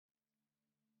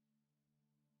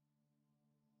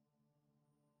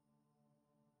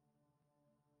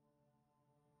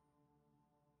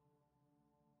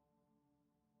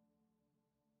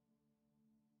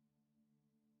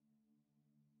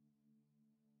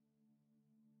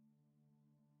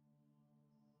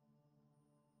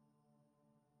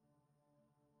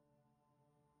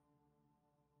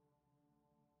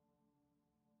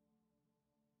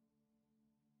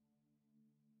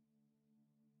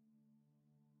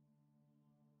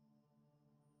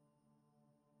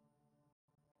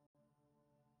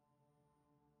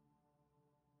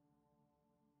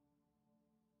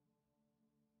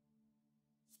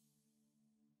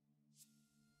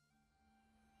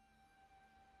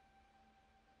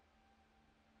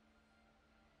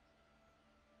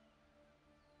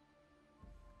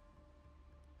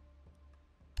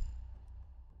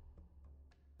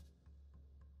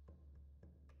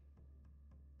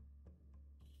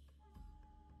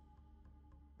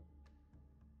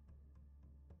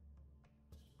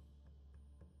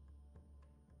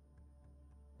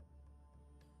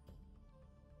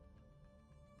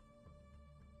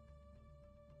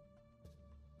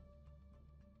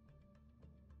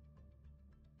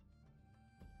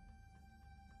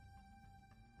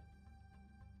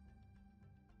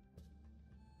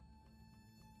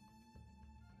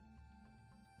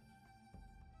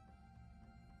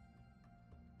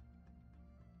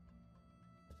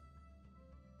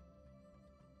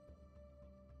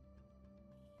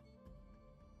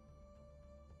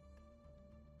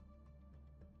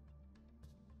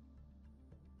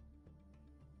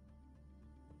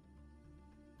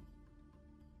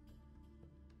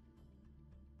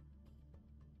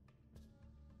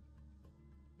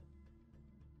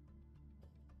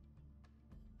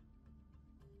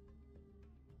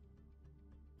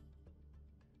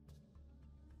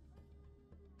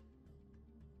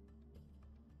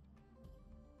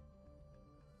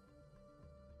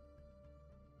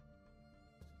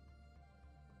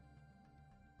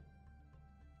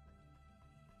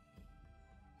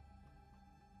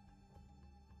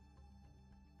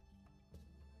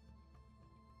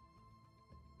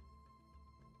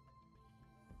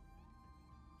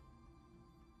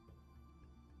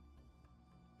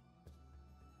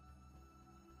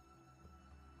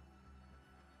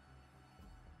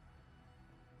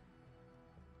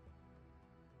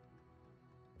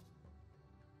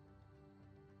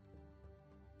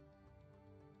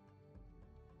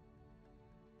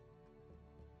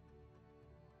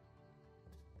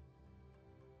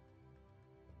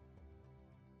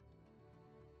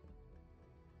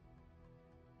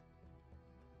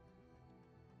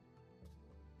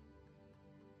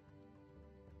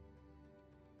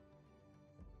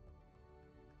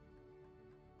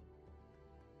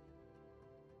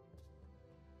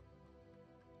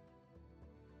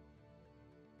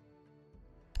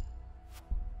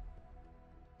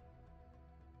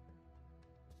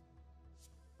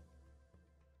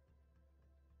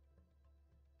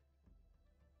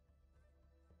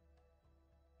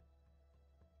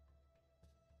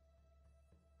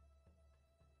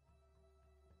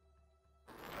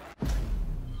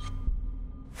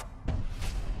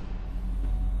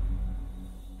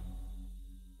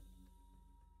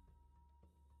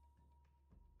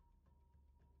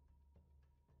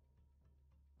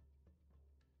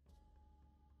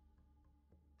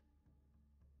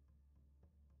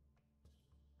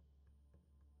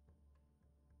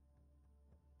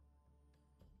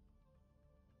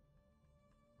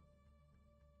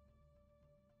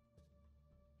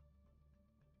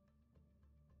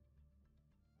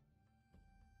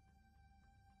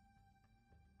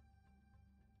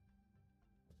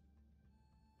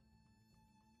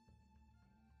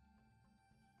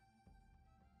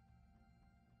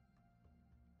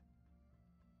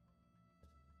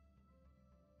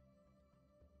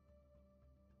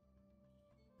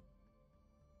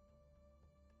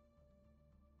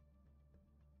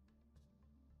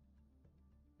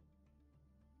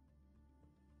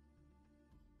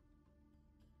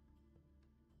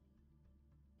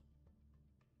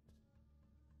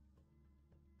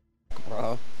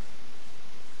bro.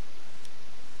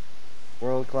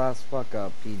 World class fuck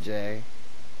up, PJ.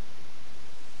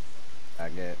 I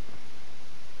get.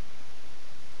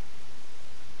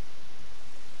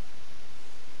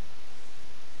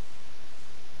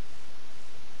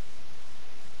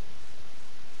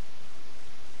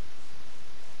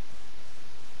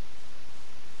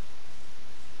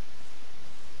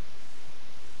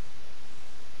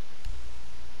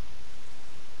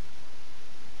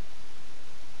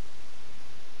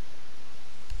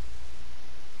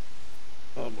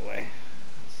 Oh boy.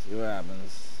 Let's see what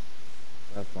happens.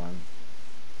 Have fun.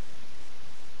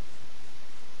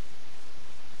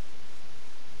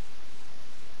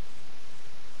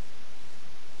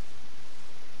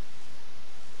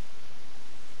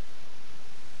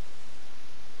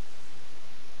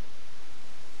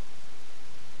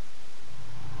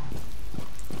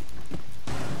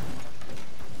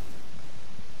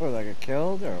 What, I get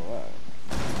killed or what?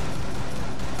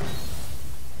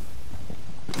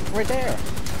 Right there.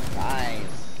 Nice.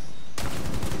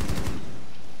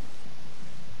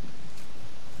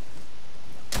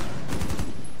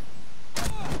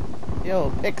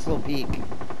 Yo, Pixel Peak.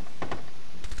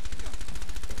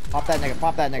 Pop that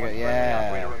nigga,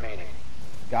 yeah.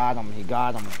 Got him, he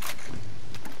got him.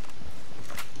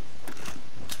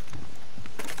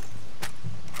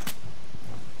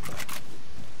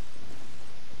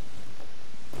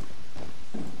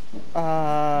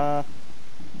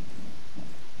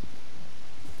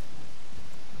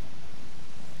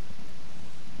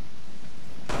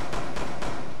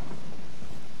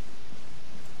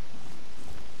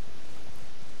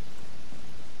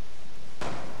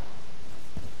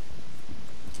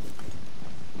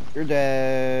 You're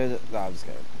dead. No, I'm just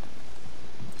kidding.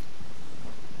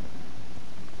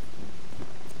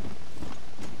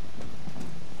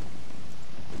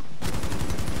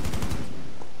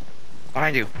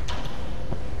 Behind you.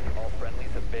 All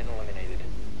friendlies have been eliminated.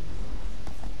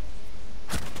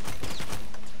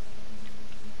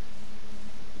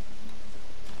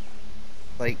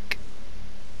 Like.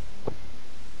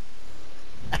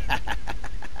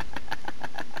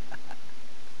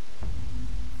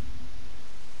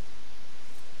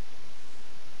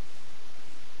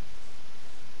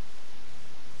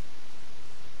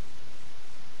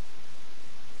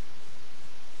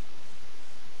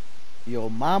 Yo,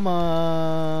 mama.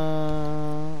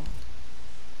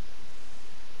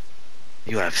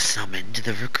 You have summoned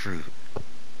the recruit.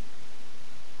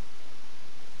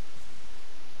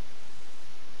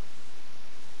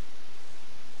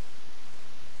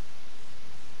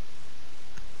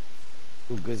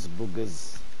 Boogas,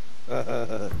 boogas.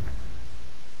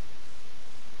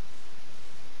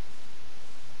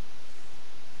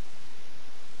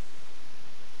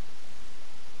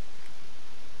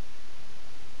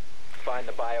 Find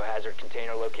the biohazard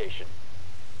container location.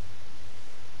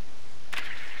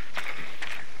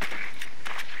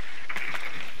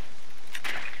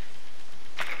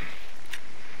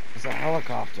 It's a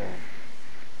helicopter.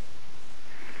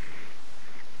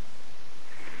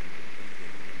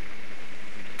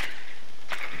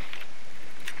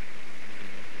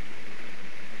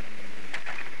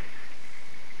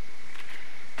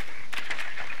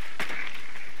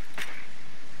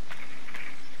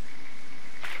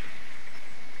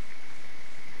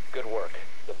 Good work.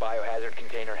 The biohazard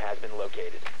container has been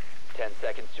located. 10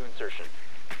 seconds to insertion.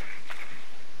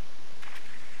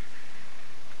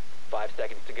 5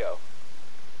 seconds to go.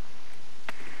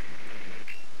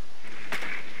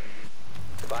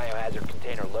 The biohazard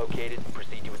container located.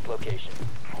 Proceed to its location.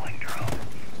 Rolling drone.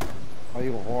 Are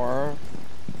you a horror?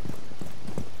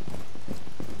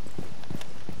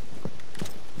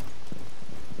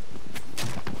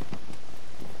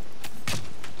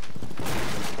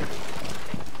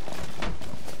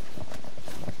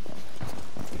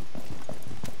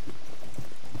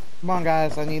 Come on,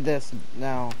 guys, I need this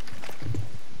now.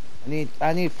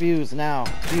 I need fuse now.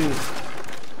 Fuse,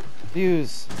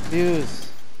 you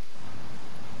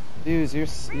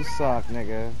suck,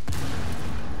 nigga.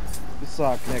 You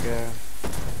suck, nigga.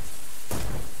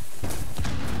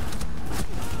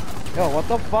 Yo, what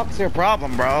the fuck's your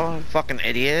problem, bro? Fucking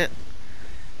idiot.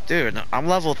 Dude, I'm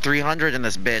level 300 in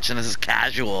this bitch, and this is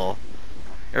casual.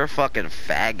 You're a fucking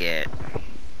faggot.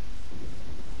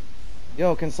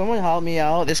 Yo, can someone help me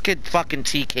out? This kid fucking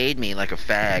TK'd me like a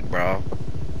fag, bro.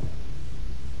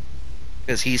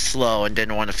 Because he's slow and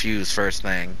didn't want to fuse first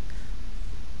thing.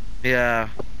 Yeah.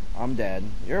 I'm dead.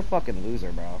 You're a fucking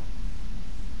loser, bro.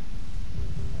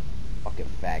 Fucking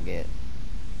faggot.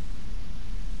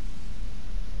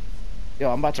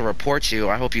 Yo, I'm about to report you.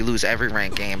 I hope you lose every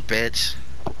ranked game, bitch.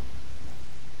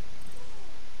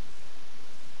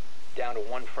 Down to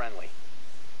one friendly.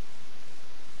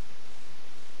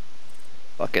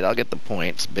 Fuck it, I'll get the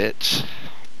points, bitch.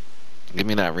 Give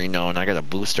me that Reno and I got a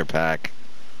booster pack.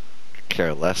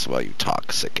 Care less about you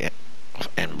toxic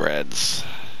inbreds.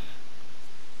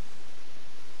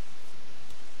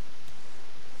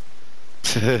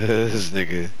 This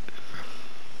nigga.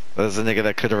 That's the nigga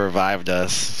that could have revived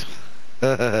us.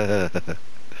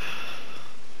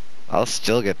 I'll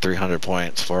still get 300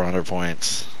 points, 400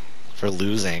 points for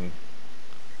losing.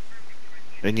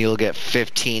 And you'll get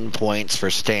 15 points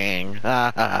for staying. Get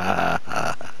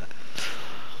that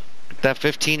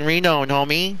 15 Reno,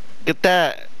 homie. Get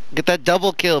that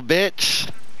double kill, bitch.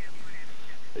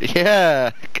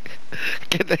 Yeah.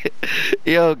 Get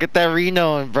that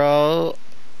Reno, bro.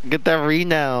 Get that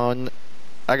Reno.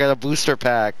 I got a booster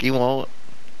pack. You won't.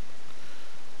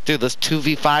 Dude, let's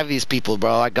 2v5 these people,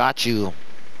 bro. I got you.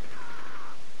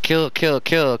 Kill.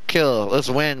 Let's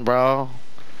win, bro.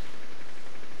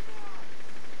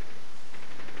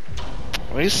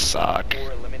 We suck.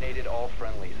 Eliminated all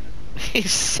friendlies. We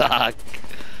suck.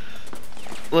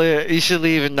 Look, you should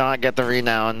leave and not get the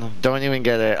renown. Don't even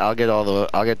get it. I'll get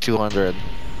 200.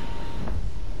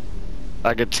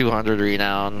 I get 200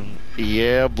 renown.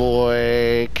 Yeah,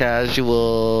 boy.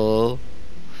 Casual.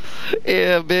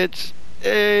 Yeah, bitch.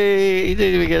 Hey, he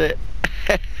didn't even get it.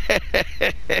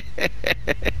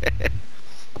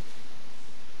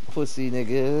 Pussy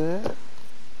nigga.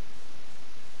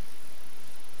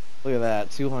 Look at that,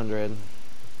 200.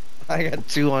 I got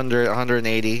 200,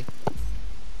 180.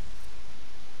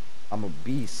 I'm a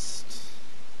beast.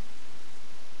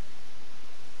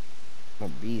 I'm a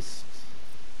beast.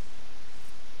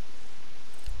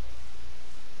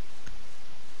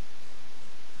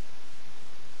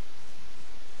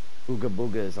 Ooga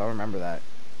boogas, I'll remember that.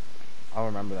 I'll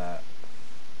remember that.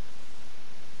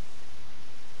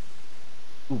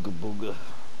 Ooga booga.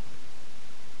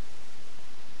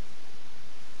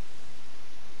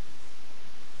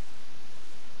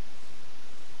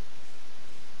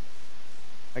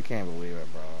 I can't believe it,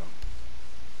 bro.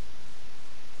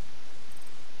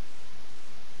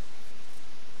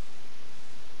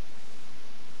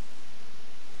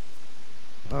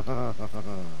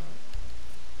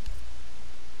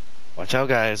 Watch out,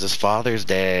 guys. It's Father's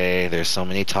Day. There's so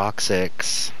many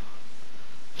toxics.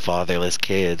 Fatherless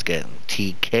kids getting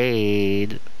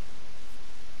TK'd.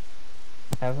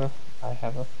 I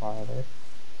have a father.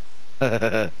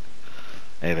 Hey,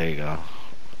 there you go.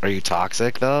 Are you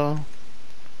toxic, though?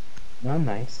 No,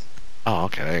 nice. Oh,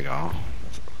 okay, there you go.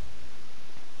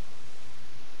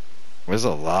 There's a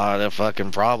lot of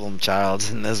fucking problem childs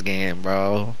in this game,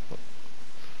 bro.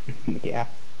 Yeah.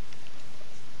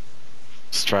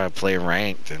 Just try to play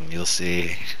ranked and you'll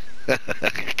see.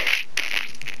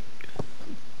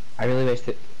 I really wish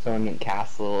that someone in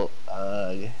Castle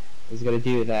was gonna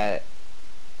do that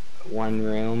one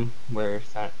room where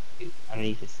it's not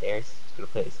underneath the stairs. It's gonna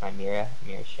play this my Mira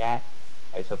chat.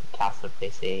 I was hoping Castle would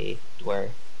place a door.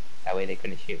 That way they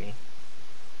couldn't shoot me.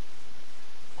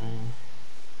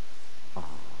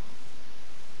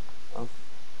 Oh.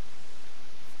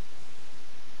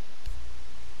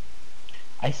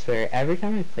 I swear, every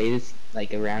time I play this,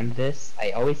 like around this,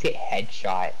 I always get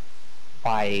headshot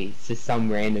by just some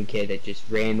random kid that just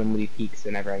randomly peeks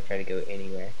whenever I try to go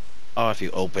anywhere. Oh, if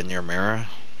you open your mirror?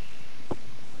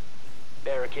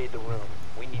 Barricade the room.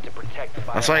 We need to protect the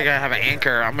That's why you gotta have an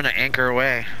anchor. I'm gonna anchor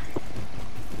away.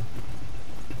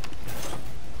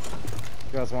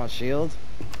 You guys want shield?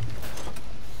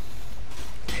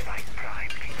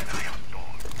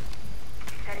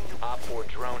 Op 4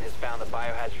 drone has found the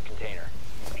biohazard container.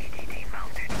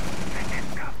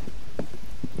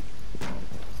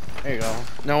 There you go.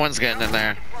 No one's getting in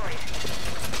there.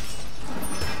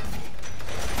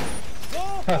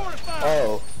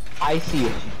 Oh, I see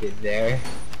what you did there.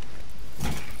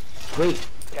 Wait,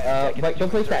 but don't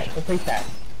place that. Don't place that.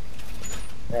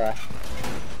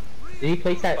 Did he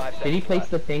place that? Did he place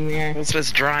the thing there? What's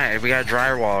this dry? We got a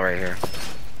dryer wall right here.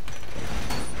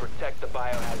 Protect the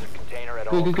biohazard container at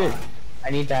all Good. costs.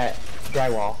 I need that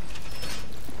drywall.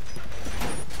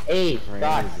 Hey,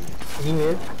 Frost, can you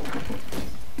move?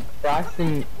 Frost,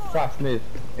 move.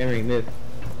 Emery, move.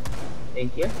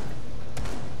 Thank you.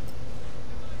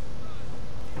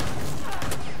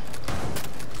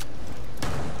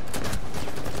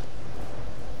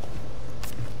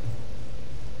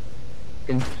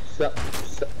 And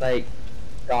like,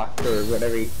 doctor,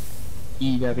 whatever,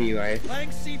 EWI.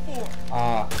 Flank C4.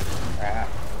 Ah, crap.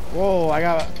 Whoa, I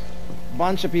got a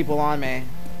bunch of people on me.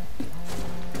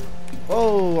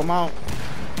 Whoa, I'm out.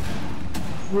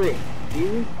 Frick,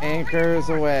 dude. Anchors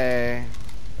away.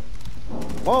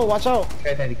 Whoa, watch out.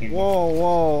 Try that again.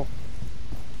 Whoa.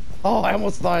 Oh, I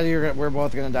almost thought we're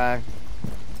both gonna die.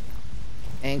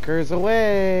 Anchors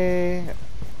away.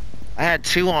 I had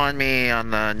 2 on me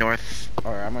on the north.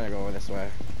 Alright, I'm gonna go this way.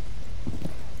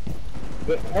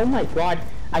 Oh my god,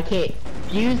 I can't.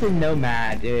 Fuse and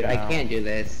Nomad, dude. I No. can't do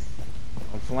this.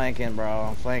 I'm flanking, bro.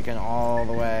 I'm flanking all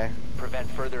the way. Prevent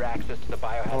further access to the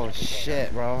biohazard Oh container.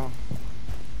 shit, bro.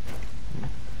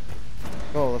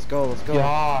 Go, let's go, let's go.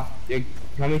 Yeah, you're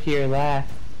coming to your left.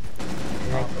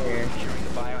 Right Op 4 there. is securing the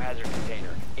biohazard container.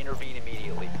 Intervene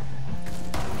immediately.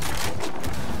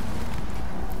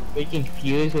 Freaking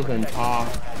Fuse was on top.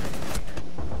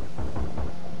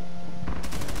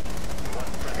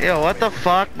 Yo, what the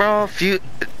fuck, bro? Wait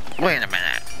a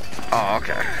minute. Oh,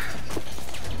 okay.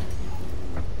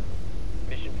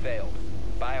 Mission failed.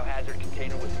 Biohazard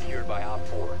container was secured by Op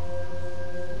 4.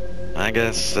 I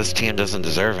guess this team doesn't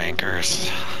deserve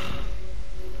anchors.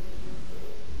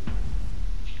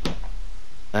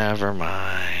 Never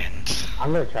mind.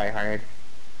 I'm gonna try hard.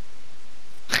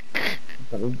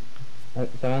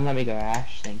 Someone let me go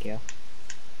Ash, thank you.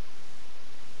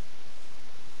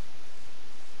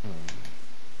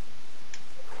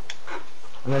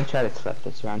 I'm gonna try to slip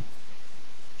this run.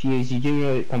 Fuse, you do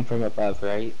know it come from above,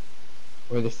 right?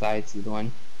 Or the sides of the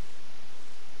one.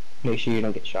 Make sure you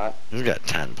don't get shot. He's got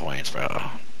 10 points, bro.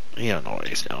 You don't know what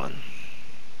he's doing.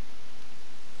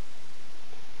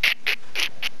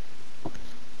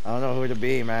 I don't know who to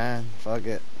be, man. Fuck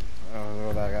it. I don't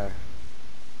know that guy.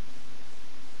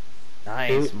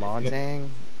 Nice, Who- Montang.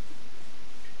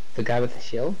 The guy with the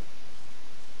shield?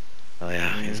 Oh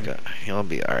yeah, he'll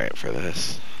be alright for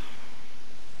this.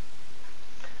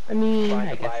 I mean, Find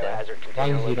I the guess so. biohazard As long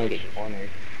container as you don't get location. cornered.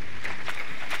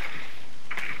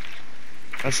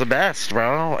 That's the best,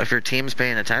 bro. If your team's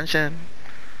paying attention,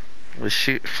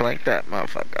 just flank that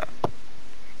motherfucker.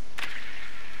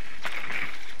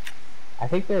 I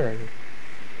think they're...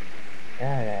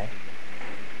 Yeah,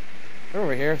 They're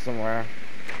over here somewhere.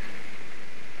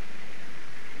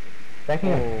 second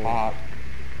Oh. on top.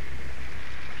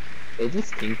 They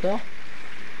just team kill?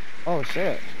 Oh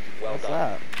shit. Well What's done.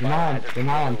 that? They're not Biohazard they're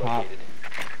not on container top. located.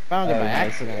 Found it Oh, by nice.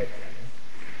 accident.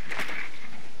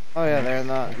 Oh yeah, they're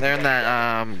not. They're in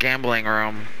that gambling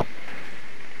room.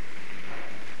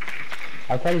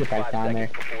 I'll try to get back 5 down there.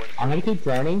 seconds before I'm gonna keep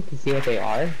droning to see what they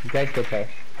are. You guys go play.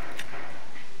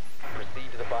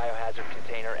 proceed to the biohazard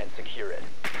container and secure it.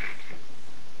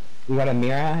 We got a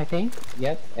Mira, I think.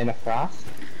 Yep, and a Frost.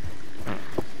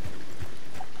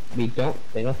 They don't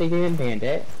think they can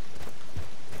Bandit.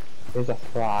 There's a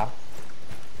Frost.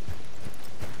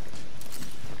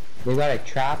 They got a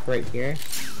trap right here.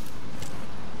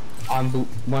 On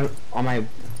my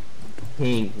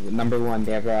ping, number 1,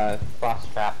 they have a Frost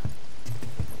trap.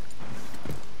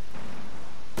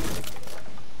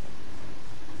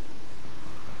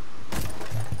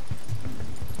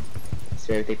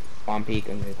 So if they spawn peek,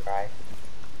 I'm gonna cry.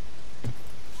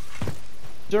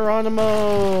 Geronimo!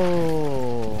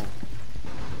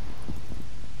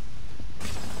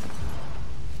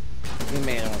 He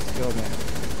made it wants to kill me.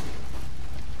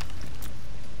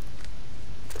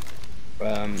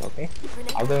 Okay.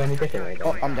 I'll go in a different way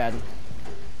Oh, then. I'm dead.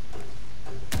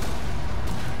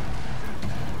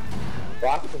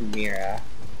 Block from Mira.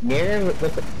 Mira with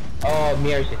the... Oh,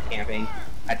 Mira's just camping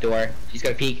at door. She's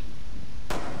gonna peek.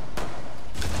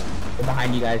 They're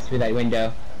behind you guys through that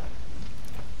window.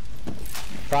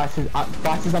 Frost is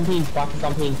on ping. Frost is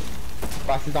on ping.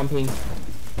 Frost is on ping.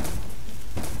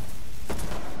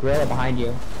 Gorilla behind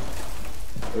you.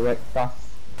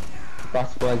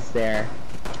 Frost was there.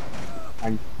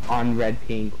 On red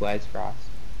ping was Frost.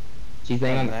 She's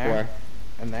laying on the There? floor.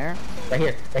 In there?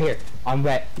 Right here. On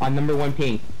red, on number 1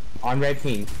 ping. On red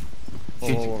ping.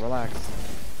 Oh, relax.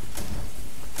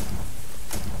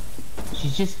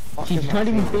 She's Fucking not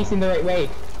even Martina. facing the right way.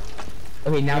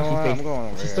 Okay, now You know she's what? I'm facing. going over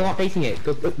She's here. still not facing it.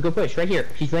 Go push right here.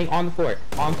 She's laying on the floor.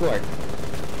 On floor.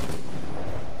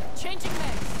 Changing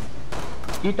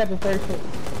mags. Shoot that before.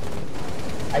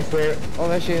 I swear. Oh,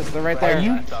 there she is. They're right Are there.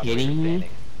 you Last operator kidding me? standing.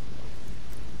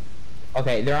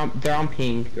 Okay, they're on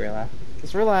ping, Gorilla.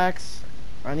 Just relax.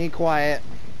 I need quiet.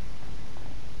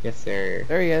 Yes, sir.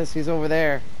 There he is. He's over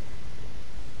there.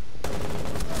 Op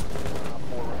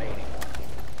 4 remaining.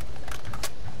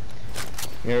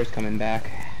 Mira's coming back.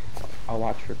 I'll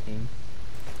watch for ping.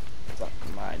 Suck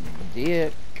my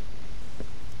dick.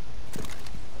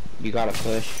 You gotta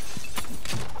push.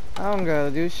 I don't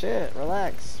gotta do shit.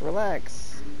 Relax.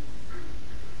 Relax.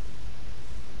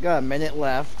 Got a minute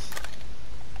left.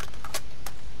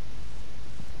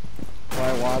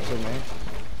 Why watching me?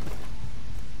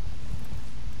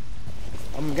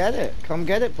 Come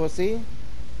get it, pussy.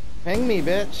 Ping me,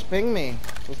 bitch. Ping me.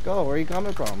 Let's go. Where are you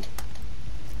coming from?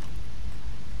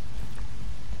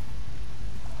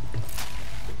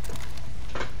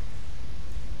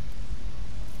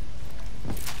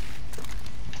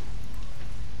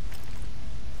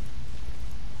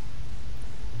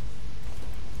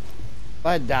 If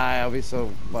I die, I'll be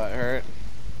so butthurt.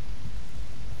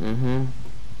 Mm-hmm.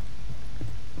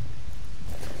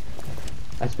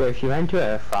 I swear, if you run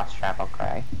into a frost trap, I'll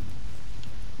cry.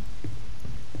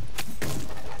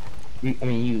 You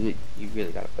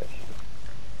really gotta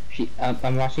push.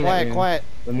 I'm watching that room. Quiet.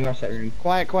 Let me watch that room.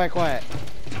 Quiet.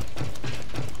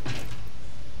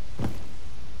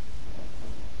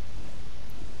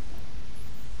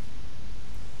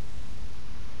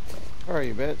 Where are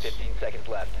you, bitch? 15 seconds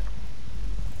left.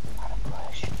 Gotta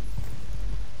push.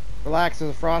 Relax,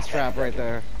 there's a frost trap right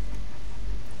there.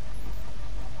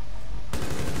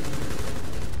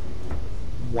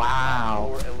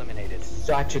 Wow. 4 eliminated.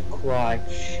 Such a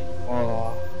clutch.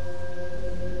 Oh.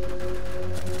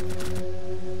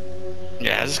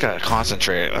 Yeah, I just gotta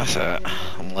concentrate. That's it.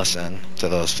 I'm listening to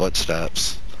those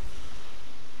footsteps.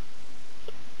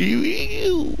 Good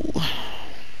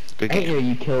I didn't game. know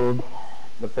you killed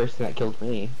the person that killed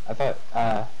me. I thought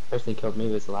the person who killed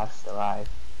me was the last alive.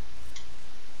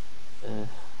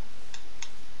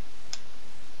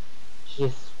 She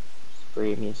just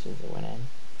sprayed me as soon as I went in.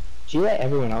 She let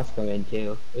everyone else go in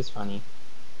too. It was funny.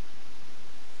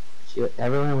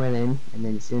 Everyone went in, and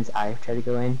then as soon as I tried to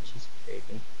go in, she sprayed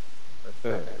me.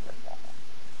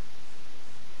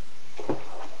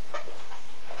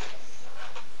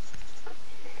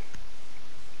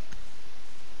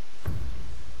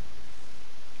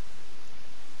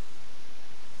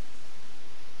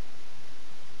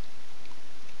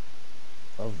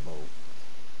 A vote.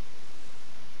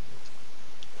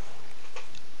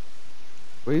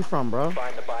 Where you from, bro?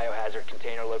 Find the biohazard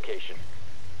container location.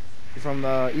 You from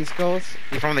the East Coast?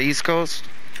 You from the East Coast?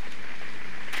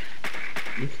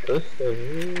 East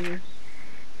Coasters.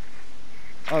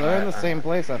 Oh, they're in the same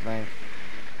place, I think.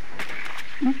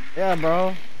 Yeah,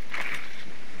 bro.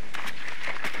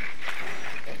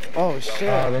 Oh shit.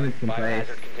 Oh, they're in the same place.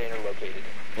 Biohazard container located.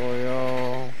 Oh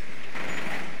yo.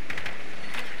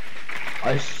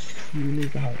 As soon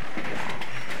as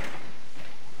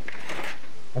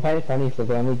I find it funny because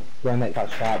the only one that got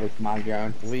shot was my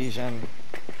drone. Lesion.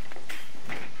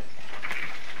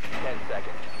 10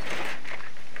 seconds.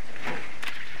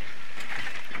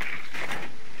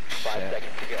 5 Shit.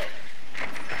 seconds to go.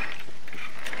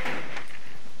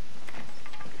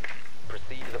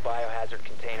 Proceed to the biohazard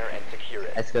container and secure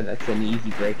it. That's good. That's an easy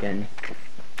break-in.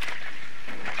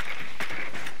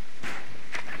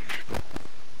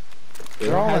 They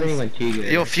They're don't all have in- anyone too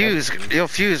good. Yo, Fuse,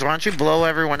 why don't you blow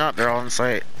everyone up? They're all in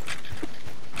sight.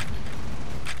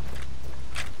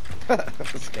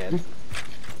 Scared.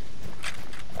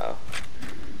 Oh.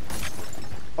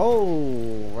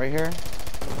 Oh, right here.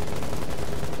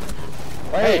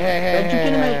 Hey, Hey. don't you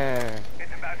get in my-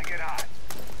 It's about to get hot.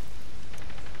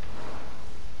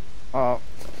 Oh,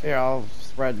 here I'll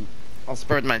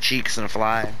Spread my cheeks and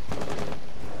fly.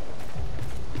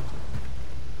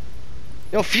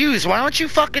 Yo, Fuse, why don't you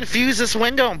fucking fuse this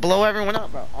window and blow everyone up?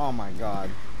 bro. Oh my god.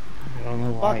 I don't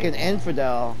know why. Fucking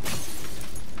infidel.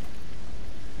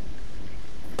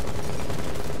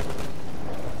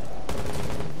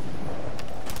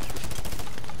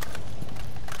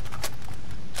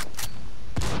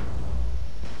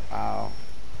 Wow.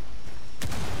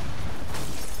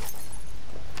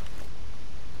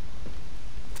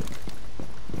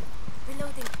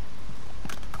 Reloading.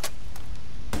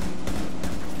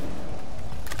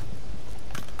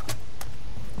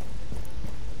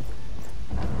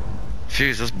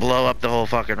 Fuse, just blow up the whole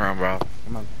fucking room, bro.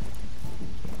 Come on.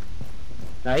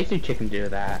 No, I used to chicken do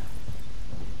that.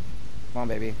 Come on,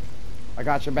 baby. I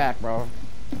got your back, bro.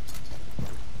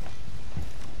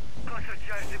 Cluster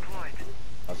charge deployed.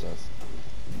 Watch this.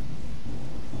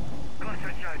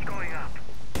 Cluster charge going up.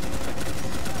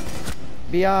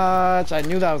 Biatch, I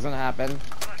knew that was gonna happen.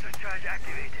 Cluster charge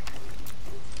activated.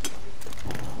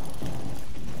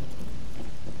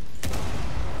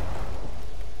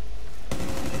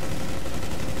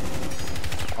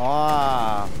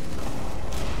 Ah.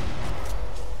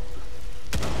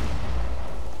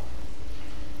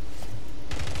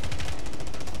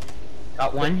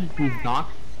 Got one. He's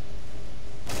knocked.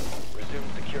 Resume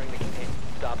securing the container.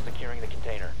 Stop securing the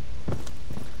container.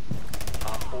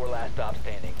 Op 4 last stop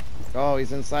standing. Oh,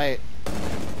 he's in sight.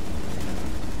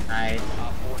 Nice.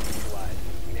 Op 4 neutralized.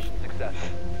 Mission successful.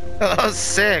 That was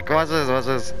sick. Watch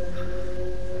this.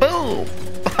 Boom!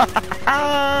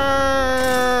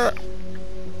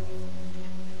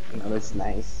 That was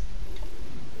nice.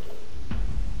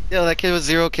 Yo, that kid with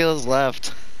 0 kills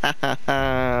left.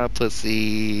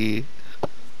 Pussy.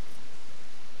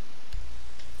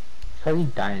 Probably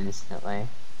died instantly.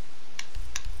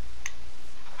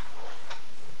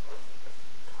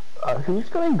 Who's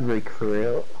going Greek for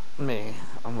real? Me.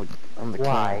 I'm the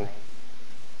Why?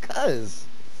 Cuz.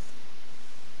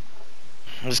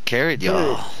 I just carried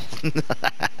y'all.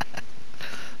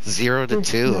 0 to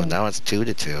 2. Now it's 2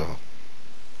 to 2.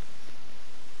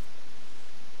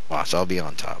 Watch, I'll be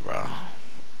on top, bro.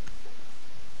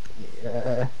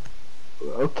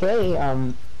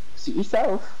 Okay, suit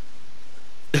yourself.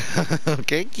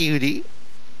 Okay, cutie.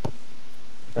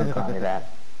 Don't call me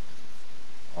that.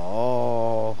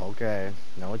 Oh, okay.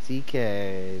 No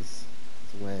TKs. Let's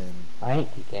win. I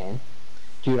ain't TKing.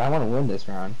 Dude, I want to win this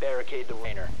round. Barricade the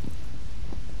container.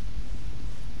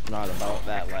 Not about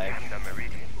that life.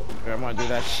 I'm gonna do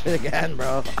that shit again,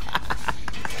 bro.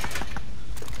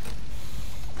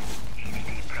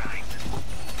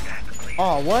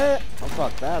 Oh, what? I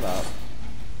fucked that up.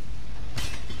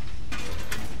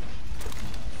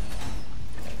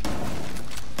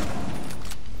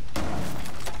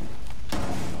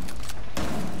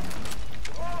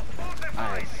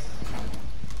 Nice.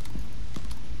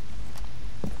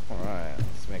 Alright,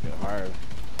 let's make it hard.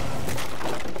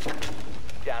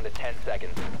 Down to 10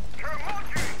 seconds.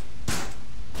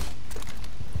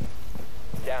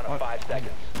 Down to What? 5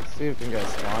 seconds. Let's see if we can get a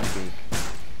spawn peek.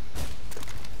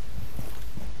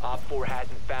 Op 4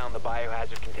 hasn't found the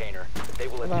biohazard container. They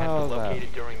will What the attempt hell to is that? locate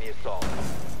it during the assault.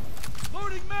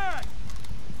 Loading mag!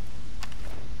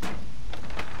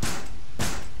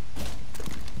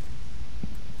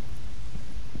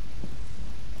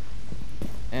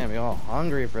 Damn, you all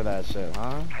hungry for that shit,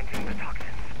 huh? Planting the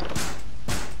toxins.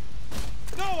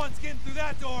 No one's getting through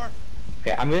that door!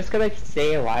 Okay, I'm just gonna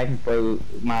stay alive and throw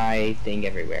my thing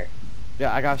everywhere.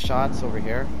 Yeah, I got shots over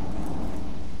here.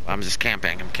 I'm just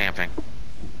camping. I'm camping.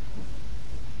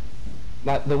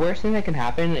 But the worst thing that can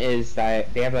happen is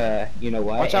that they have a, you know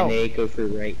what, Watch and out. they go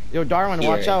through right. Yo, Darwin, Here.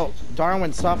 watch out.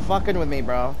 Darwin, stop fucking with me,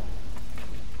 bro.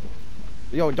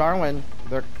 Yo, Darwin.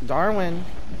 Darwin.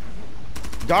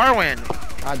 Darwin!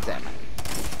 God damn it.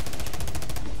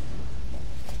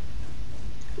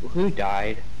 Who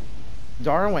died?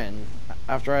 Darwin.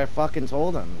 After I fucking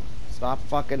told him. Stop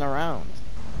fucking around.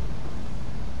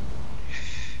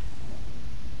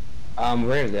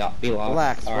 We're gonna be lost.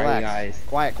 Relax, Sorry, relax. guys.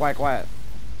 Quiet, quiet, quiet.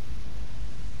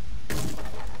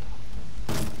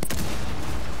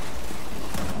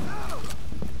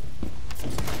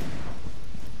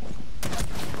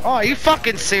 Oh, are you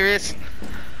fucking serious?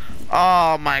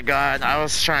 Oh my god, I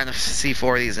was trying to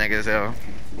C4 these niggas, yo.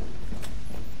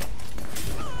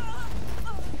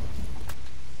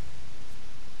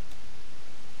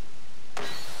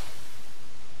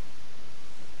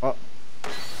 Oh.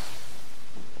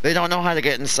 They don't know how to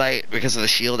get in sight because of the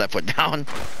shield I put down.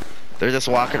 They're just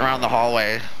walking around the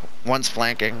hallway. One's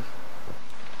flanking.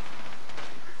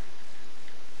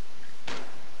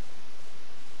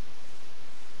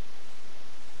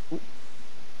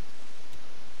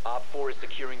 Op 4 is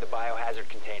securing the biohazard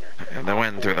container. And they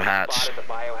went Op through the 4 has hatch. spotted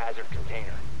the biohazard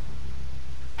container.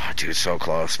 Oh, dude, so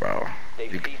close, bro. They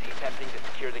ceased attempting to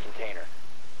secure the container.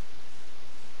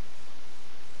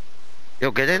 Yo,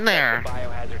 get in there. The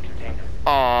biohazard container.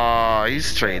 Oh, you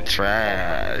straight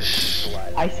trash.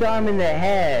 I saw him in the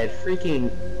head.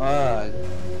 Freaking bug.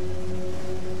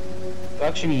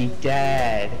 Buck should be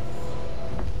dead.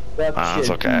 Buck That's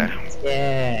should okay. be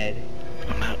dead.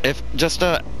 If just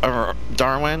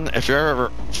Darwin, if you're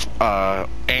ever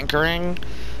anchoring,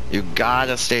 you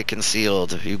gotta stay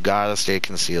concealed. You gotta stay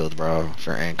concealed, bro. If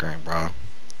you're anchoring, bro.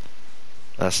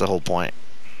 That's the whole point.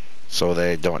 So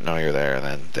they don't know you're there, and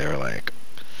then they're like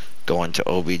going to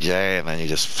OBJ, and then you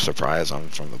just surprise them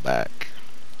from the back.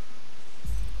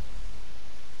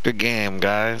 Good game,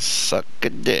 guys. Suck a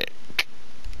dick.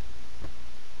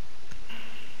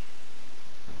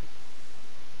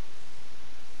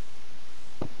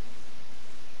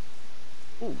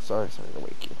 Ooh, sorry to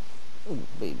wake you. Ooh,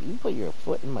 baby, you put your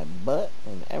foot in my butt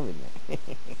and everything.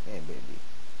 Hey, baby.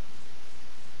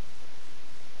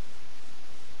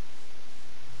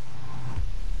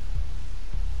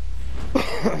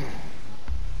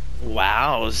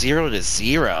 Wow, 0 to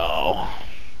 0.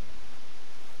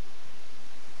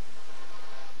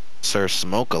 Sir,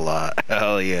 smoke a lot.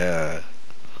 Hell yeah.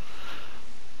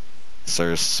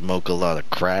 Sir, smoke a lot of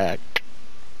crack.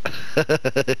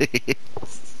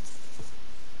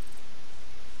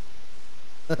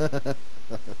 What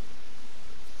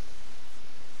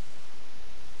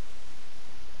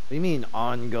do you mean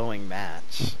ongoing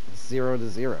match? 0 to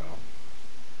 0.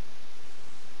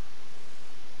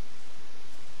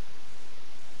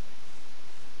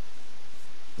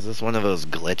 Is this one of those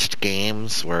glitched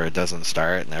games where it doesn't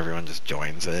start and everyone just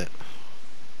joins it?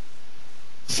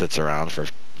 Sits around for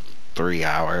 3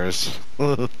 hours.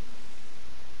 Yeah,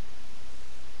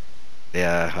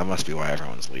 that must be why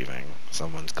everyone's leaving.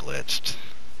 Someone's glitched.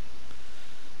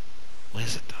 What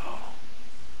is it though?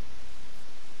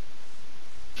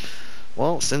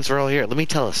 Well, since we're all here, let me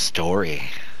tell a story.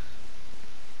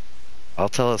 I'll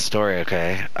tell a story,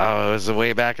 okay? Oh, it was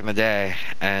way back in the day,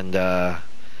 and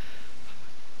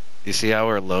you see how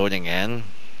we're loading in?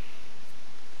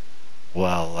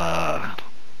 Well,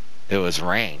 it was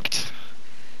ranked,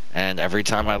 and every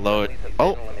time I load,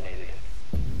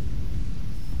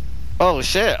 oh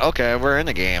shit, okay, we're in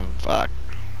the game. Fuck.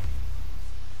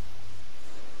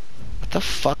 What the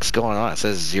fuck's going on? It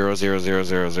says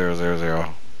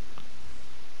 0000000.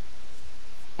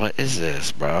 What is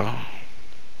this, bro?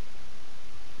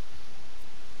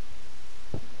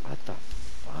 What the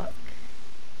fuck?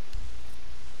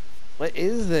 What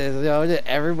is this? Yo, did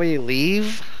everybody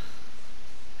leave?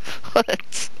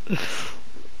 What?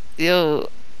 Yo,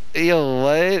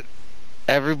 what?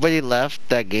 Everybody left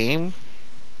that game?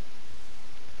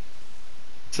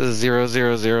 It says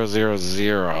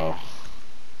 00000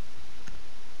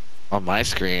 on my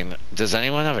screen. Does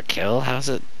anyone have a kill? How's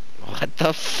it? What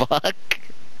the fuck?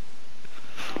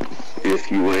 If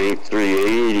you ain't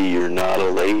 380, you're not a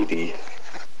lady.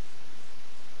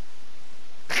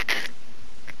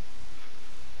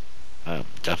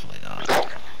 Definitely not.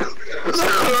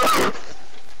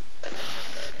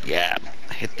 Yeah,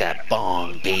 hit that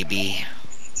bong, baby.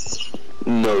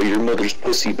 No, your mother's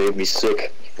pussy made me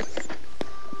sick.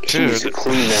 She Dude, needs to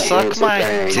clean that suck hands my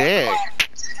bang. dick.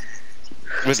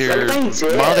 With your Suck my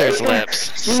dick. mother's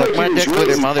lips. Suck my dick with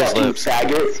your mother's fucking lips.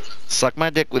 Faggot. Suck my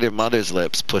dick with your mother's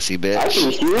lips, pussy I bitch.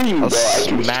 can hear you, I'll bro. I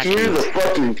can smack hear you. the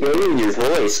fucking pain in your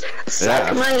voice. Suck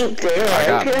Yeah. my dick. I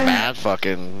got mad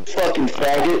fucking... Fucking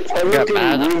faggot. I got looked in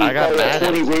mad- your room, I you got probably mad had at-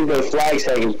 20 rainbow flags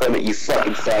hanging from it, you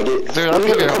fucking faggot. Dude, I'll When are you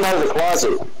give gonna you- come out of the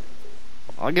closet?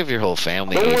 I'll give your whole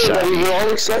family Don't worry, buddy. We're HIV.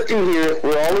 all accepting here.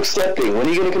 We're all accepting. When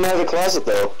are you gonna come out of the closet,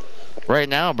 though? Right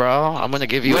now, bro, I'm gonna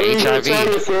give you When are you gonna tell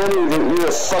your HIV. family that you're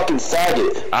a fucking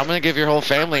faggot? I'm gonna give your whole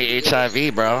family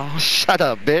HIV, bro. Shut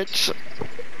up, bitch.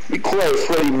 You quiet,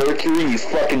 Freddie Mercury, you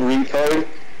fucking retard.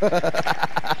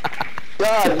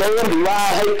 God damn, do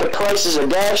I hate the prices of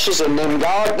dashes and them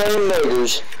goddamn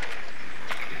niggers.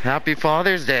 Happy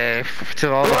Father's Day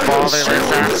to all the fatherless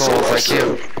assholes like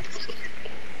you.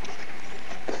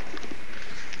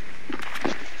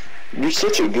 You're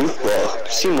such a goofball.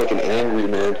 You seem like an angry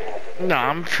man. No,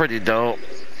 I'm pretty dope.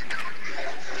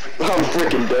 I'm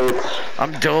freaking dope.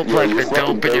 I'm dope Yeah, like you're the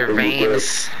fucking dope in your dope, and you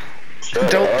veins.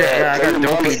 Dope dick, I got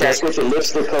dopey Start dick. switching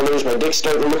lipstick colors. My dick's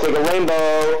starting to look like a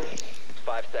rainbow.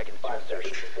 5 seconds to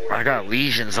insertion. I got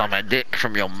lesions on my dick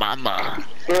from your mama.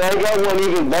 Here, I got one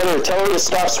even better. Tell her to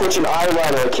stop switching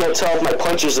eyeliner. I can't tell if my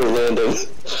punches are landing.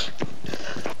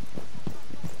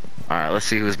 Alright, let's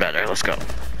see who's better. Let's go.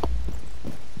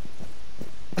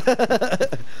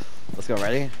 Let's go,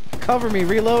 ready? Cover me,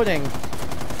 reloading.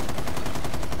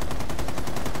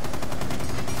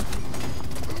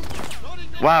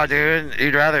 Wow, dude,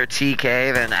 you'd rather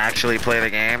TK than actually play the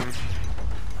game?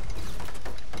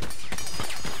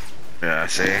 Yeah,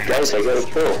 see? Guys, I got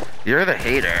a kill. You're the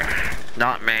hater,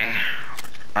 not me.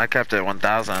 I kept it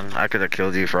 1,000. I could have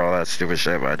killed you for all that stupid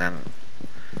shit, but I didn't.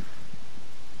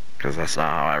 Because that's not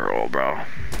how I roll, bro.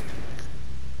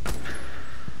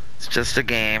 It's just a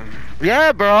game.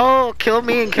 Yeah, bro. Kill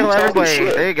me and kill You're talking everybody.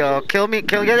 shit. There you go. Kill me.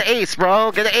 Get an ace,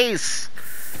 bro. Get an ace.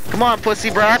 Come on,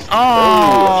 pussy brat.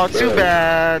 Oh, too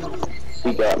bad.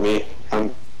 He got me.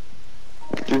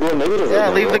 You're going negative right Yeah,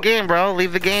 now, leave bro. the game, bro.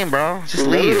 Leave the game, bro. Just You're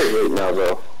leave. negative right now,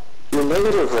 bro. You're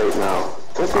negative right now.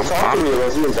 Don't be talking to me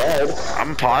about being bad.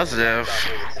 I'm positive.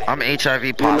 I'm HIV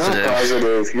You're not positive.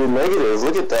 positive. You're negative.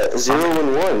 Look at that. 0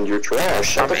 and 1. You're trash.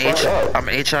 Shut the fuck up. I'm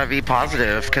HIV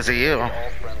positive because of you.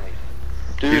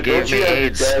 Dude, you gave don't you me have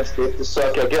AIDS. your dad's dick to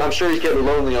suck? I'm sure he's getting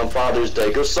lonely on Father's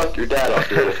Day. Go suck your dad off,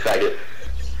 you little faggot.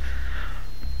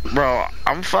 Bro,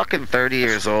 I'm fucking 30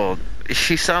 years old. You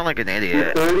sound like an You're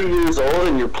idiot. 30 years old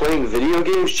and you're playing video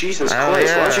games? Jesus Hell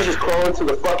Christ, why don't yeah. you just crawl into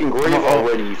the fucking grave Oh.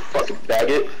 already, you fucking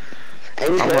faggot?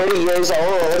 I'm 30 years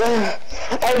old.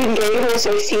 I've been gay for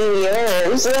 16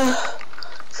 years.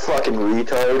 Fucking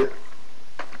retard.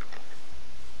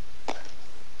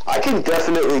 I can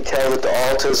definitely tell that the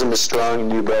autism is strong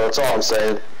in you, bro. That's all I'm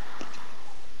saying.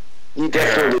 You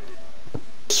definitely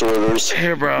disorders.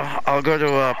 Here, bro. I'll go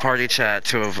to a party chat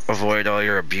to avoid all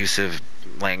your abusive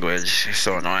language. You're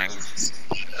so annoying.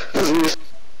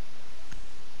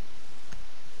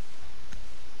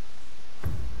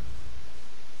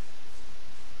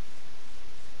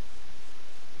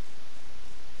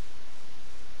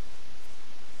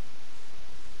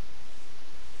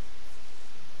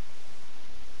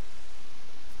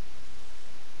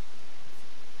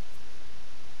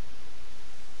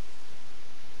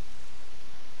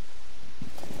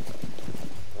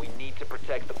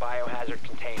 biohazard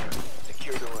container.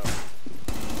 Secure the room.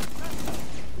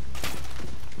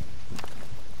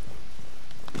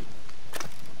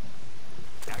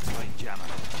 Backlight jammer.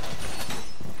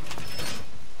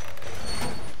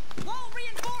 Wall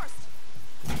reinforced.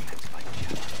 Backlight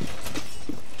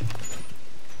jammer.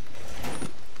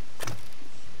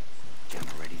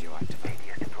 Jammer ready to activate.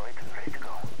 ADS deployed and ready to go.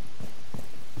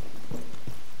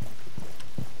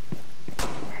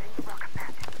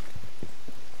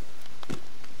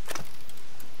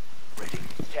 Ready.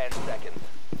 10 seconds.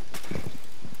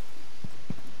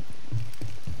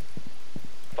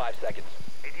 5 seconds.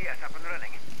 ADS up and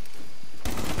running.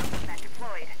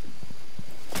 Deployed.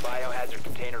 Biohazard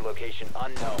container location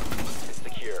unknown. It's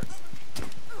secure.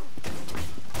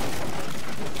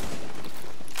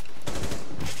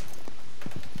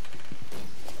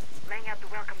 Laying out the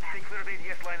welcome mat. Stay clear of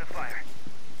ADS line of fire.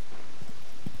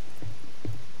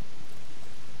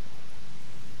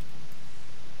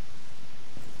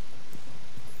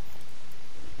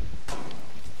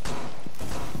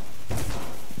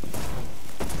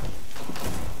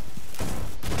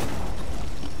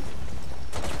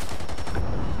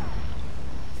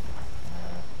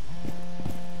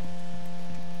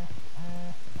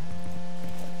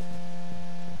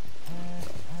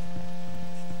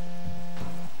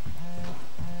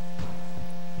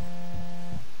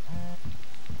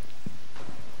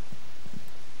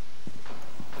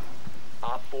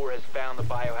 Op 4 has found the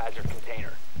biohazard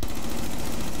container.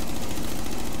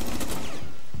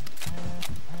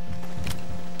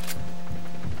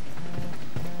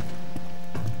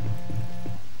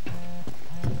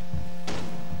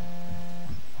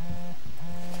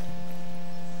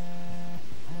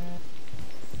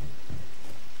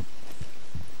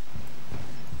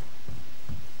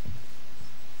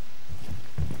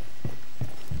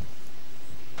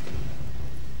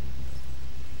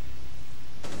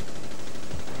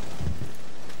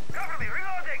 Cover me,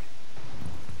 reloading!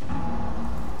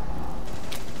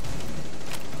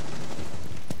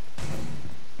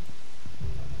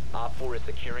 Op 4 is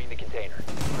securing the container.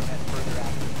 Prevent further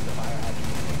access to the biohazard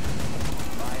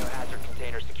container. Biohazard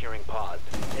container securing paused.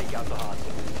 Take out the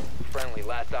hostage. Friendly,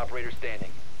 last operator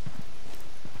standing.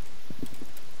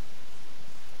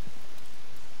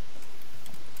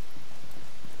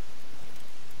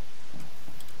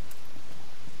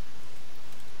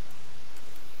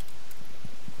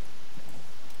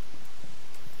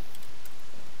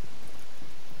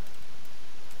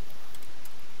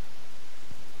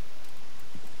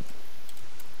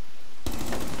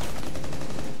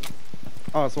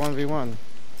 Oh, it's 1v1.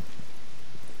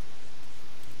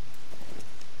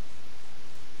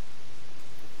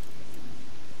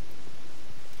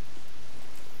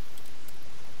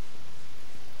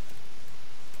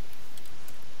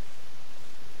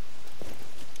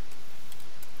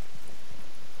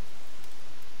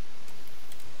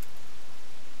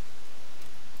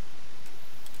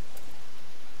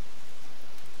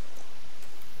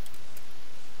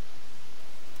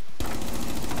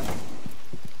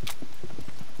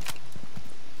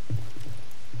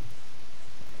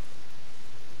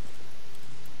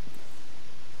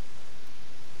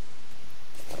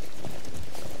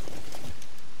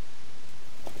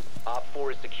 Op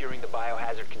 4 is securing the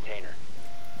biohazard container.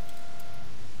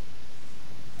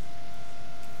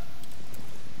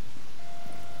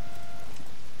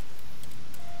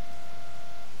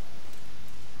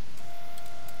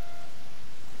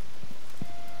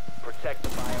 Protect the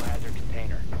biohazard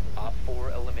container. Op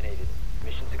 4 eliminated.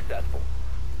 Mission successful.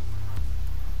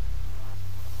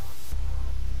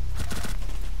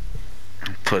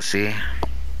 Pussy.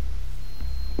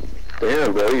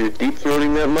 Damn, bro, you're deep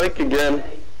throating that mic again.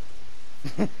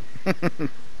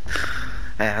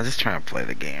 Hey, I'm just trying to play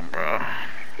the game, bro.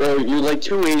 Bro, you're like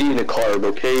 280 in a carb,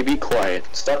 okay? Be quiet.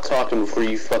 Stop talking before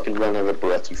you fucking run out of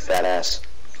breath, you fat ass.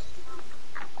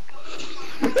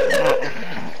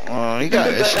 Oh, you got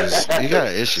issues. You got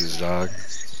issues, dog.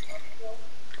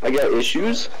 I got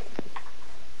issues?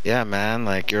 Yeah, man.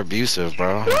 Like, you're abusive,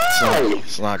 bro. Why?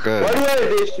 It's not Why good. do I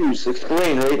have issues?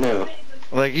 Explain right now.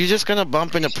 Like, you're just gonna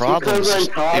bump into problems, Because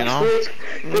I'm you know?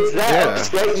 toxic? Does that Yeah.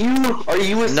 upset you? Are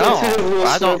you a sensitive little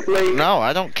I don't. snowflake? No,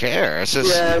 I don't care. It's just.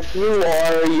 Yes, you are.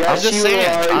 Yes, I'm just you saying.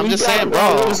 are. I'm You just got saying, bro.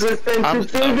 problems with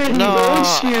sensitivity, No,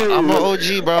 don't you? I'm an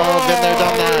OG, bro. I've been there,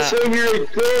 done that. So you're a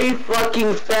gay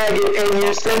fucking faggot and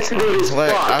you're sensitive as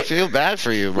Like, fuck. I feel bad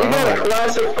for you, bro. You got a Like,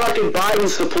 classic fucking Biden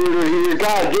supporter here.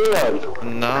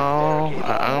 Goddamn. no,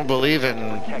 I don't believe in. I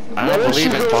Why don't don't you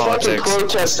believe in go fucking politics.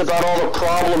 protest about all the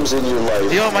problems in your life?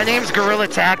 life. Yo, my name's Gorilla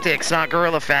Tactics, not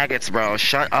Gorilla Faggots, bro.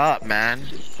 Shut up, man.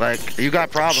 Like, you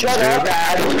got problems, Shut dude. up,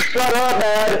 man. Shut up,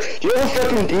 man. You're a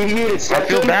fucking deviated I septum.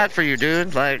 feel bad for you,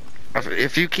 dude. Like,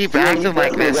 if you keep acting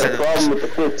like this,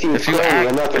 if you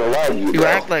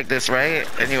act like this, right?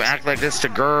 And you act like this to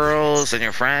girls and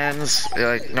your friends,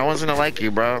 like, no one's gonna like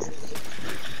you, bro.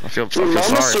 I feel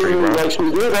sorry for you, bro. Likes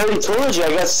me, dude. I already told you I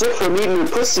got sick from eating your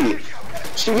pussy.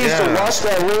 She needs to wash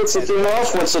that rancid thing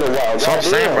off once in a while. That's what I'm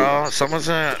saying, bro. Someone's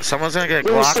gonna get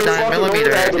Glock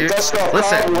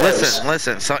 9mm.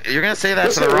 Listen. So you're gonna say that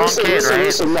to the wrong kid,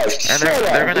 right? And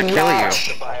they're gonna kill you,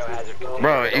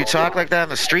 bro. You talk like that in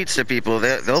the streets to people,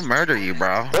 they'll murder you,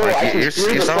 bro. Like you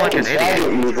sound like an idiot.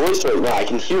 Your voice right now. I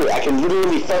can hear it. I can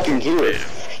literally fucking hear it.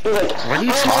 You're like, what are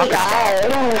you talking about?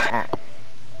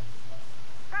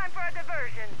 Time for a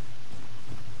diversion.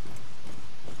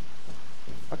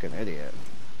 Fucking idiot.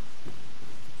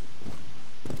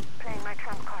 Playing my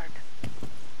trump card.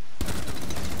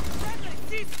 Friendly,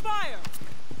 cease fire!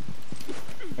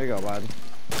 There you go, bud.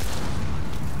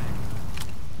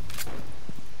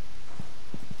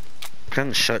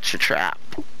 Couldn't shut your trap.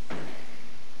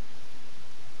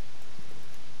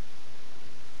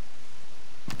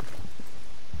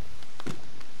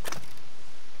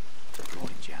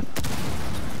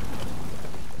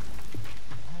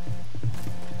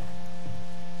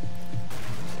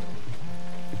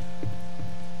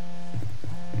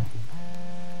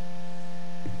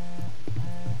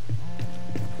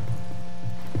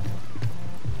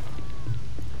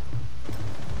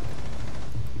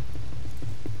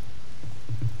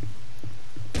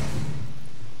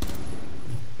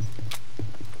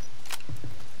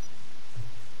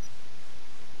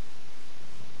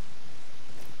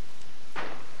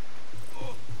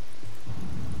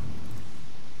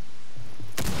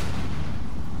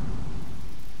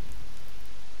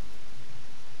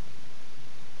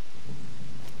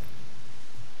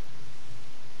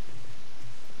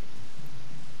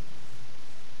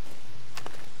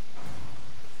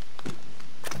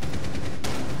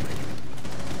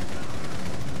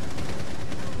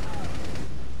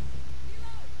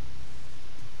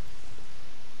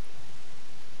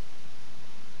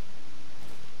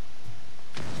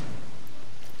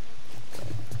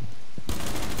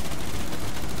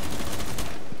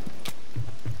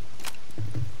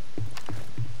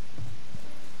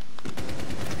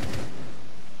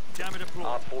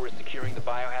 Op 4 is securing the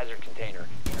biohazard container.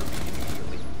 Intervene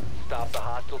immediately. Stop the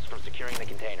hostiles from securing the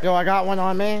container. Yo, I got one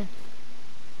on me.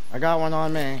 I got one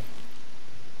on me.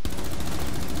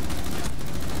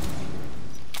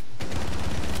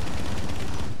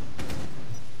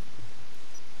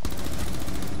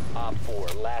 Op 4,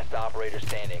 last operator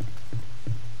standing.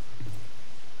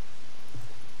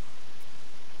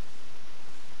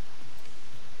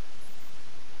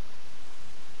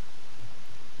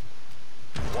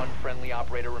 One friendly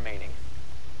operator remaining.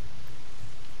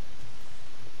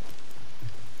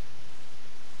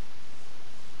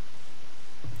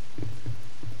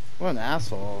 What an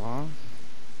asshole, huh?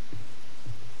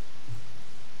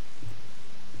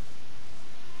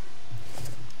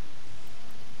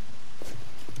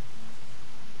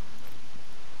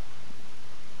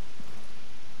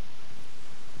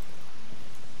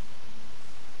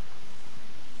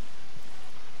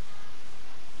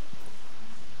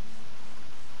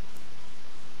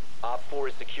 Op 4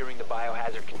 is securing the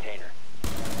biohazard container.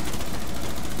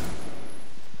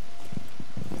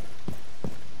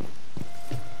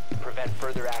 Prevent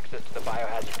further access to the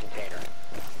biohazard container.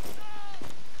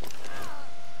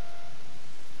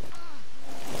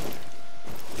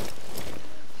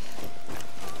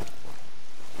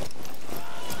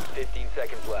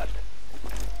 Seconds left.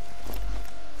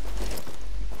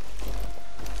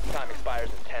 Time expires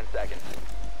in 10 seconds.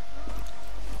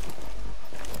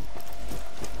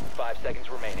 5 seconds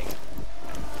remaining.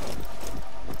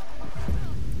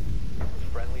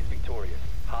 Friendly's victorious.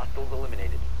 Hostiles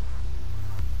eliminated.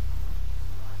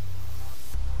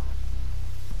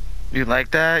 You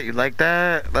like that? You like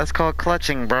that? That's called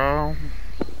clutching, bro.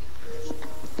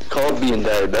 Called being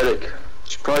diabetic. You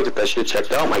should probably get that shit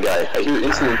checked out, my guy. I hear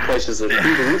insulin prices are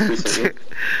through the roof recently.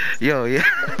 Yo, yeah,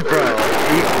 bro.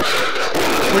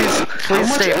 Please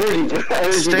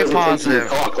stay positive.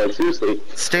 Talk? Like, seriously.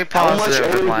 Stay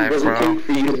positive in life, bro. How much energy does it take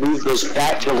for you to move those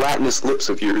fat gelatinous lips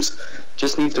of yours?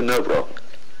 Just need to know, bro.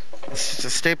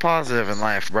 Just stay positive in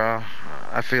life, bro.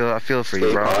 I feel for you,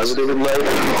 Stay bro. positive in life.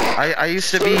 I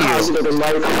used to be Positive you. in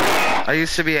life. I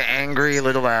used to be an angry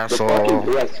little The asshole. fucking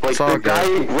breath, like It's all the good.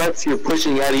 dying breaths you're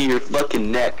pushing out of your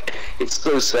fucking neck. It's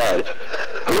so sad.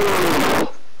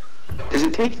 Does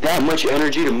it take that much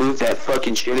energy to move that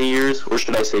fucking chin of yours? Or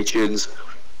should I say chins?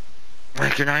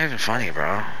 Like, you're not even funny, bro.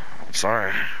 I'm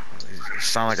sorry. You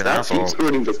sound like an That asshole. keeps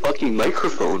ruining the fucking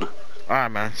microphone.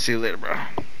 Alright, man. See you later, bro.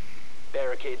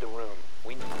 Barricade the room.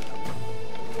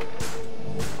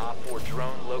 Op 4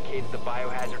 drone located the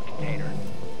biohazard container.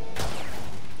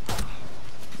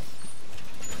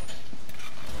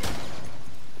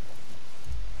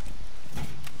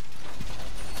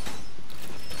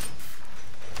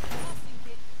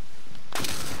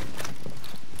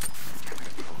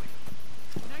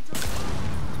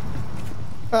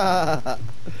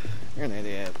 You're an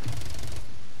idiot.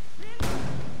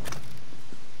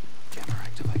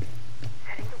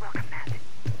 Setting the welcome mat.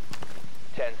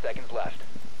 10 seconds left.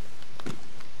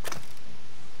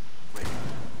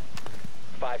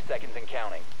 5 seconds and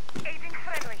counting. Aging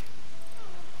friendly.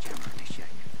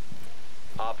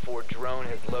 Op 4 drone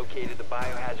has located the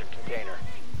biohazard container.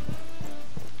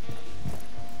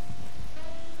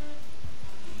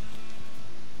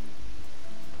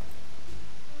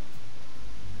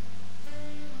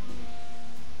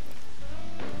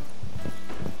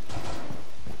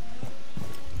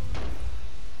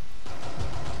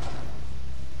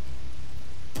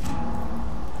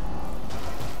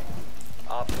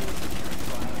 Op 4 securing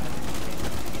the biohazard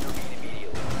container. Intervene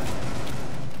immediately.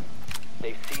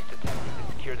 They've ceased attempting to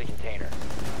secure the container.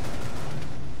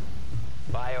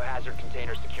 Biohazard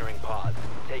container securing pods.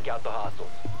 Take out the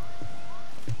hostiles.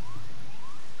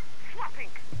 Swapping.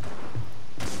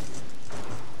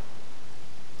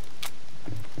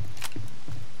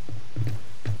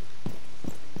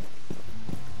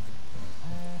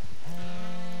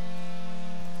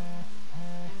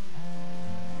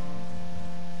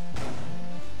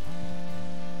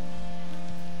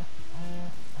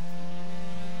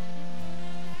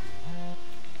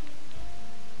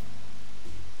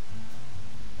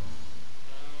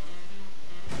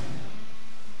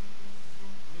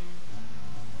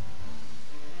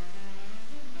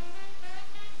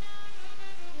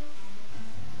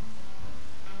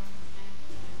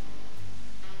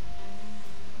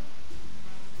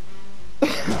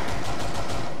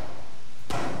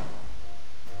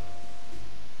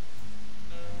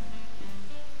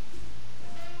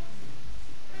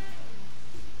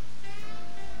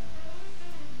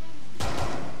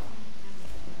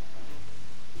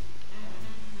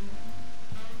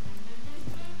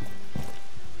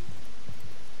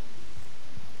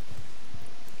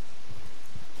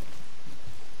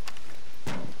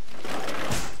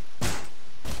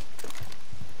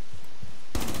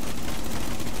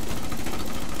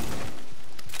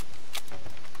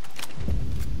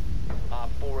 Op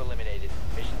 4 eliminated.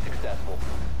 Mission successful.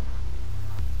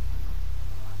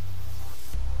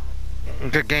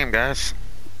 Good game, guys.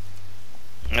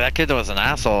 That kid was an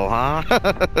asshole, huh?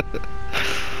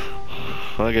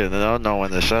 Look at don't know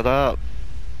when to shut up.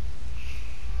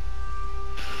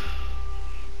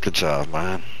 Good job,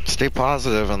 man. Stay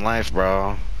positive in life,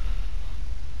 bro.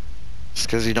 Just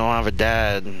because you don't have a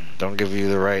dad, don't give you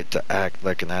the right to act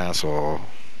like an asshole.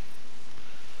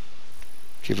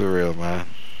 Keep it real, man.